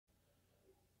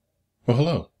Well,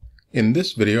 hello. In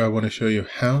this video, I want to show you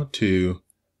how to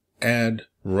add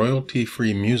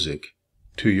royalty-free music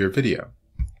to your video.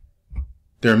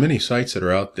 There are many sites that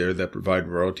are out there that provide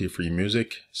royalty-free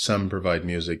music. Some provide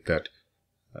music that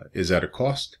is at a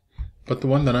cost, but the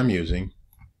one that I'm using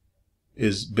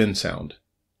is Bensound.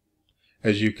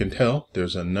 As you can tell,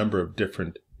 there's a number of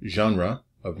different genres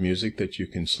of music that you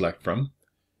can select from.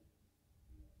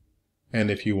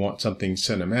 And if you want something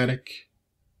cinematic,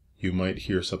 you might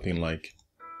hear something like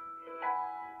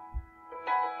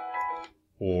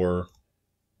or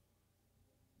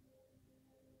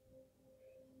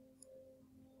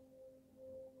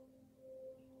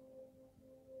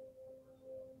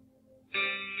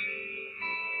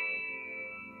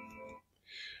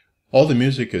all the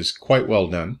music is quite well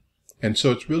done, and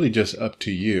so it's really just up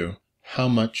to you how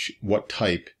much, what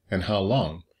type, and how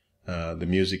long the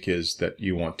music is that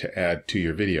you want to add to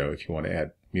your video if you want to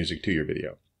add music to your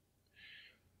video.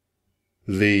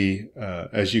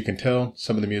 As you can tell,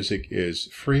 some of the music is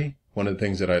free. One of the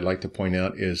things that I'd like to point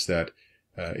out is that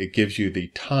it gives you the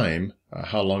time,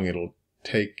 how long it'll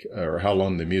take, or how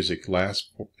long the music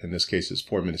lasts. In this case, it's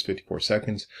 4 minutes 54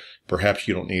 seconds. Perhaps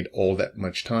you don't need all that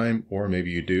much time, or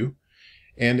maybe you do.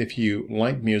 And if you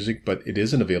like music but it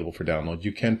isn't available for download,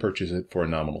 you can purchase it for a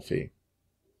nominal fee.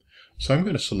 So I'm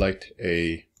going to select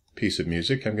a piece of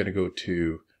music. I'm going to go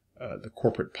to the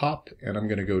corporate pop, and I'm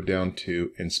going to go down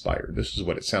to Inspire. This is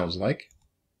what it sounds like.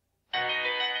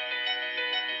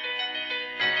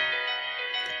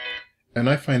 And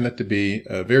I find that to be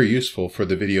very useful for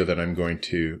the video that I'm going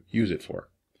to use it for.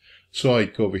 So I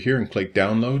go over here and click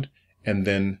download, and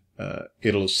then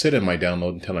it'll sit in my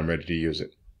download until I'm ready to use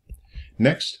it.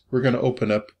 Next, we're going to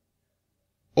open up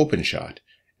OpenShot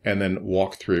and then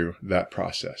walk through that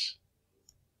process.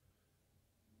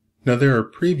 Now, there are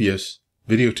previous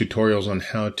video tutorials on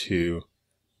how to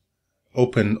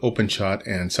open OpenShot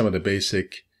and some of the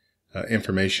basic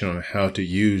information on how to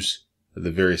use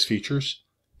the various features.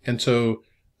 And so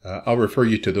I'll refer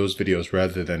you to those videos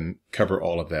rather than cover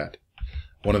all of that.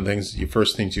 One of the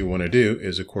first things you want to do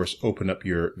is, of course, open up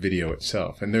your video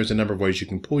itself. And there's a number of ways you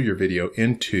can pull your video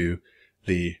into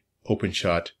the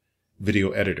OpenShot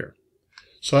video editor.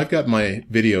 So I've got my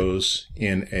videos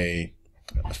in a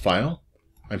file.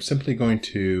 I'm simply going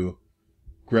to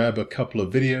grab a couple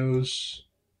of videos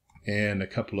and a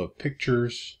couple of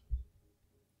pictures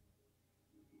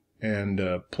and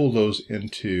pull those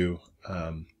into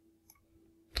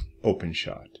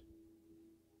OpenShot.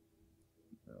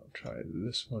 I'll try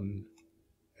this one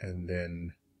and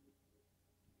then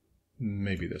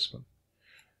maybe this one.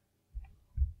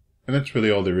 And that's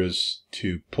really all there is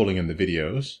to pulling in the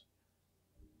videos.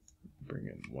 Bring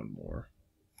in one more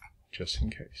just in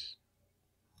case.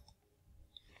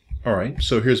 Alright,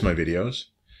 so here's my videos.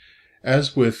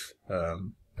 As was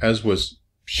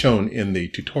shown in the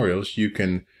tutorials, you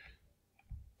can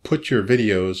put your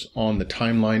videos on the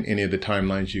timeline, any of the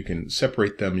timelines. You can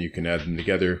separate them, you can add them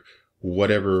together,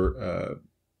 whichever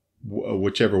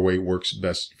way works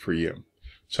best for you.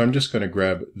 So I'm just going to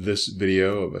grab this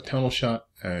video of a tunnel shot,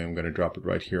 and I'm going to drop it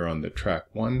right here on the track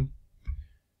 1.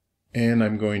 And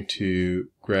I'm going to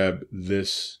grab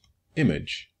this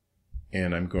image,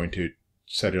 and I'm going to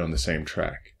set it on the same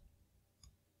track.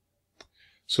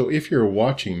 So if you're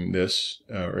watching this,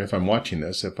 or if I'm watching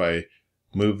this, if I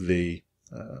move the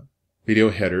video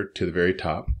header to the very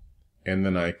top, and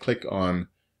then I click on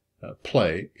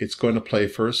play, it's going to play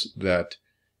first that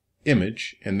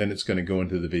image, and then it's going to go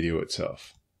into the video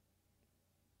itself.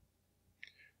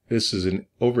 This is an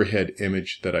overhead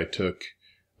image that I took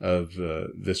of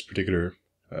this particular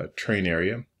train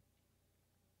area.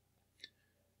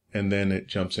 And then it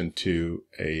jumps into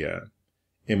a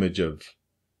image of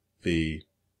the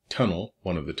tunnel,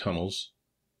 one of the tunnels,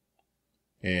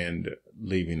 and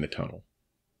leaving the tunnel.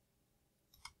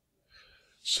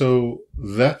 So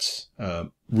that's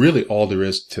really all there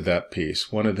is to that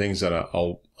piece. One of the things that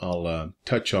I'll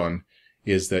touch on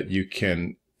is that you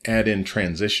can add in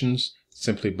transitions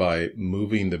simply by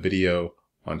moving the video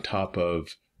on top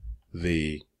of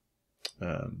the,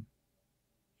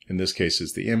 in this case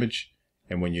is the image.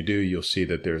 And when you do, you'll see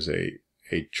that there's a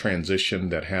transition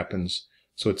that happens.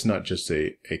 So it's not just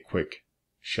a quick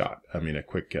shot, a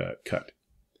quick cut.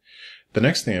 The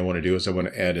next thing I want to do is I want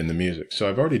to add in the music. So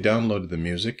I've already downloaded the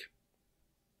music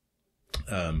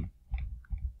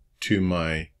to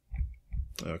my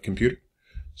computer.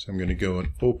 So I'm going to go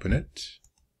and open it.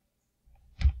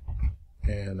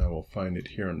 And I will find it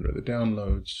here under the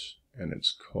downloads, and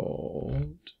it's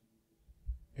called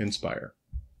Inspire.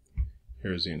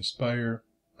 Here's the Inspire.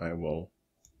 I will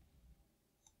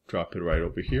drop it right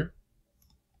over here.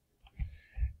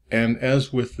 And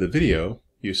as with the video,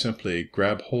 you simply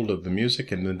grab hold of the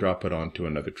music and then drop it onto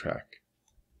another track.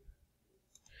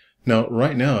 Now,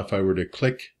 right now, if I were to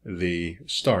click the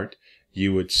start,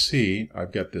 you would see,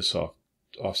 I've got this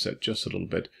offset just a little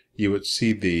bit, you would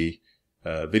see the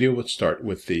video would start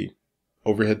with the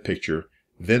overhead picture,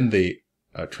 then the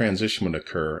transition would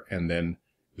occur, and then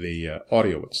the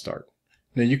audio would start.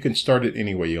 Now, you can start it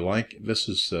any way you like. This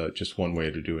is just one way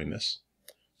of doing this.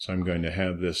 So I'm going to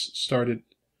have this started.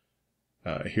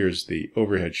 Here's the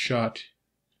overhead shot,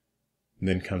 and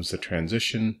then comes the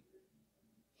transition,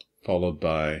 followed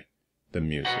by the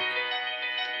music.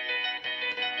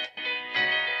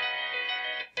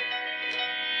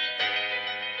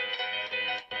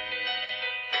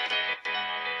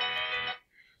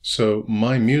 So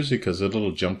my music is a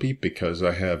little jumpy because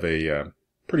I have a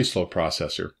pretty slow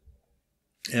processor,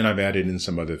 and I've added in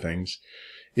some other things.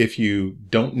 If you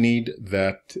don't need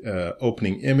that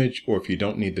opening image, or if you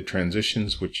don't need the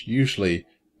transitions, which usually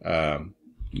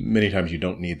many times you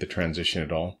don't need the transition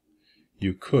at all,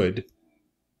 you could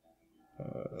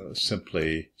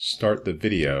simply start the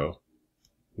video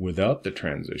without the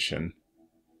transition,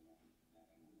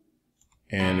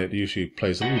 and it usually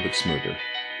plays a little bit smoother.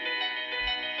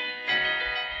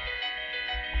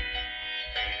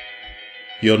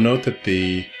 You'll note that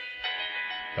the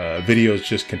video is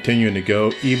just continuing to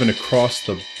go even across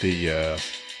the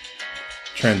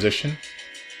transition.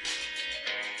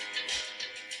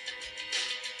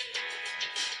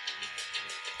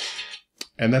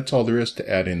 And that's all there is to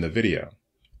add in the video.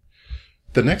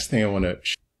 The next thing I want to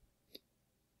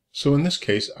so in this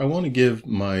case, I want to give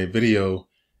my video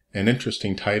an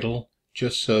interesting title,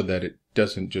 just so that it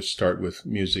doesn't just start with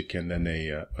music and then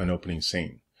an opening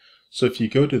scene. So if you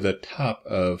go to the top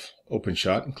of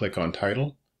OpenShot and click on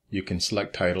title, you can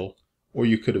select title, or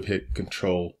you could have hit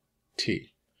Control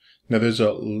T. Now there's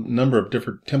a number of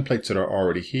different templates that are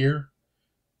already here.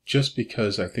 Just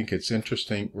because I think it's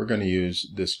interesting, we're going to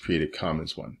use this Creative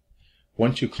Commons one.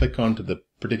 Once you click onto the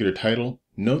particular title,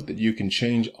 note that you can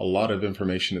change a lot of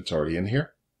information that's already in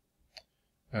here.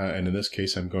 And in this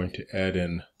case, I'm going to add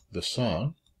in the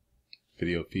song.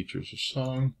 Video features a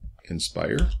song,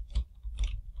 Inspire.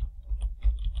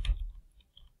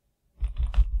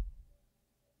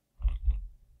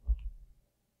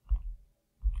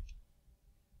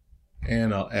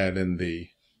 And I'll add in the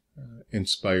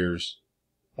Inspire's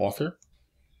author,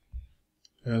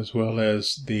 as well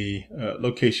as the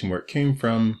location where it came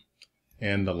from,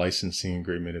 and the licensing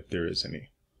agreement if there is any.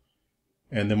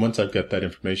 And then once I've got that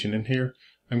information in here,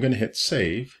 I'm going to hit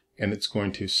save, and it's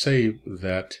going to save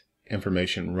that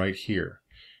information right here.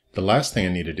 The last thing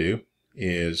I need to do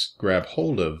is grab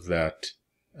hold of that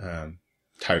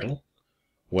title,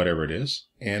 whatever it is,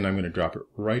 and I'm going to drop it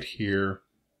right here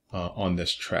on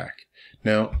this track.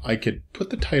 Now, I could put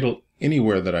the title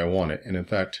anywhere that I want it, and in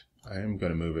fact, I am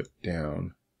going to move it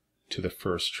down to the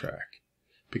first track,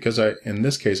 because in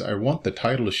this case, I want the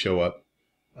title to show up.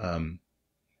 I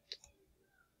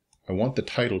want the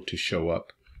title to show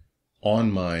up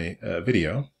on my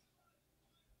video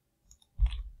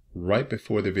right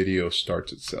before the video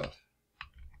starts itself.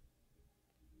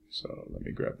 So let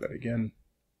me grab that again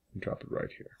and drop it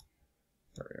right here.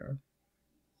 There we are.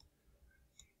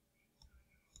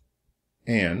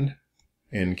 And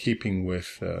in keeping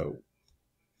with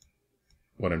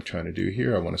what I'm trying to do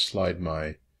here, I want to slide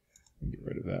my, get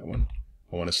rid of that one.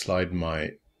 I want to slide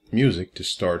my music to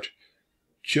start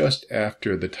just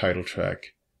after the title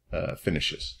track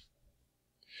finishes.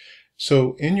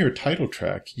 So in your title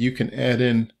track, you can add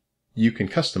in, you can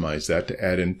customize that to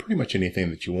add in pretty much anything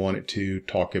that you want it to,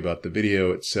 talk about the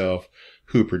video itself,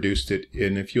 who produced it,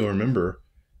 and if you'll remember,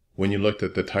 when you looked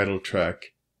at the title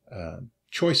track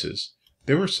choices,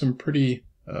 there were some pretty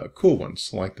cool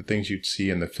ones, like the things you'd see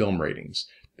in the film ratings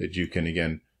that you can,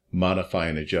 again, modify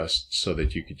and adjust so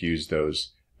that you could use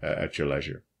those at your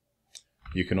leisure.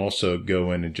 You can also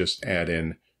go in and just add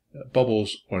in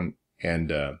bubbles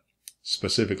and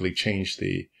specifically change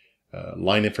the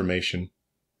line information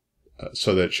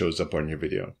so that it shows up on your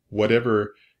video.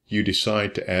 Whatever you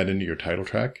decide to add into your title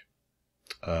track,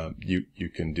 you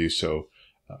can do so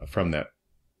from that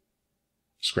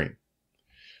screen.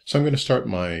 So I'm going to start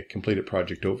my completed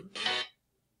project over,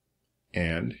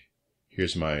 and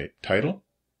here's my title,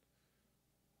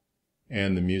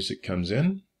 and the music comes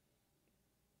in,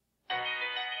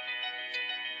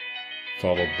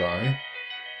 followed by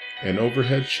an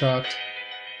overhead shot,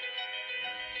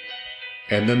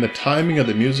 and then the timing of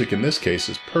the music in this case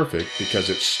is perfect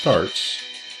because it starts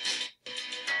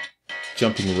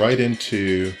jumping right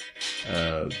into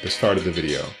the start of the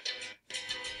video.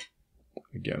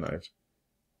 Again, I've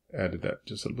added that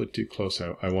just a little bit too close.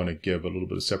 I want to give a little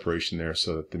bit of separation there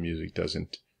so that the music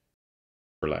doesn't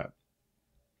overlap.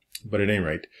 But at any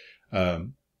rate,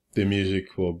 the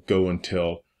music will go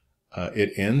until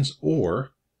it ends,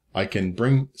 or I can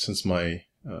bring, since my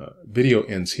video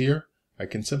ends here, I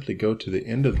can simply go to the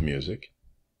end of the music,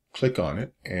 click on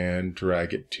it, and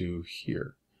drag it to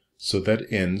here. So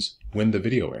that ends when the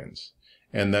video ends.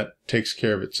 And that takes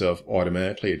care of itself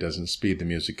automatically. It doesn't speed the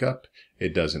music up.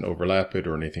 It doesn't overlap it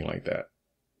or anything like that.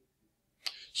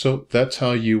 So that's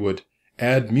how you would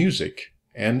add music,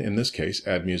 and in this case,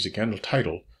 add music and a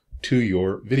title to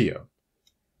your video.